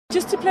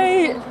Just to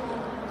play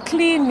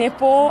clean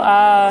netball,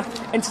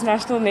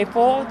 international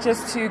netball,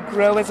 just to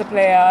grow as a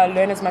player,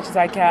 learn as much as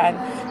I can,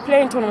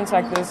 play in tournaments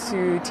like this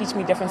to teach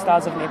me different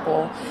styles of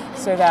netball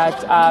so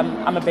that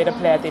I'm a better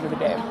player at the end of the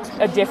day.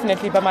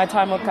 Definitely, but my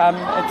time will come.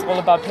 It's all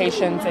about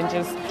patience and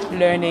just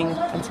learning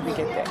until we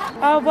get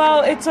there.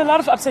 Well, it's a lot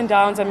of ups and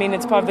downs. I mean,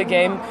 it's part of the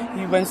game.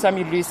 You win some,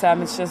 you lose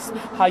some. It's just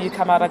how you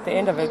come out at the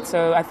end of it.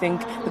 So I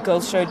think the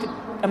girls showed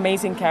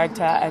amazing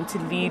character, and to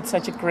lead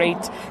such a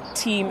great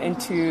team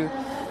into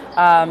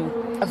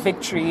a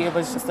victory, it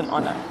was just an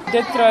honor. It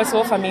did throw us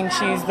off. I mean,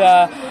 she's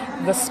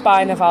the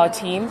spine of our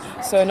team,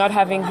 so not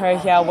having her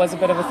here was a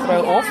bit of a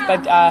throw off,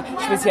 but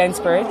she was here in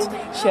spirit.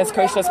 She has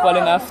coached us well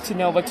enough to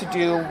know what to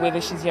do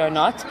whether she's here or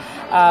not.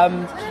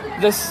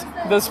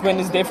 This win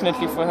is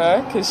definitely for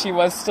her because she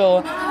was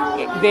still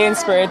there in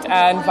spirit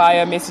and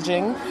via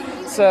messaging.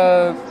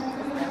 So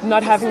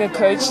not having a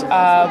coach,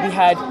 we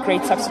had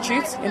great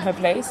substitutes in her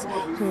place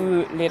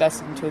who led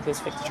us into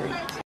this victory.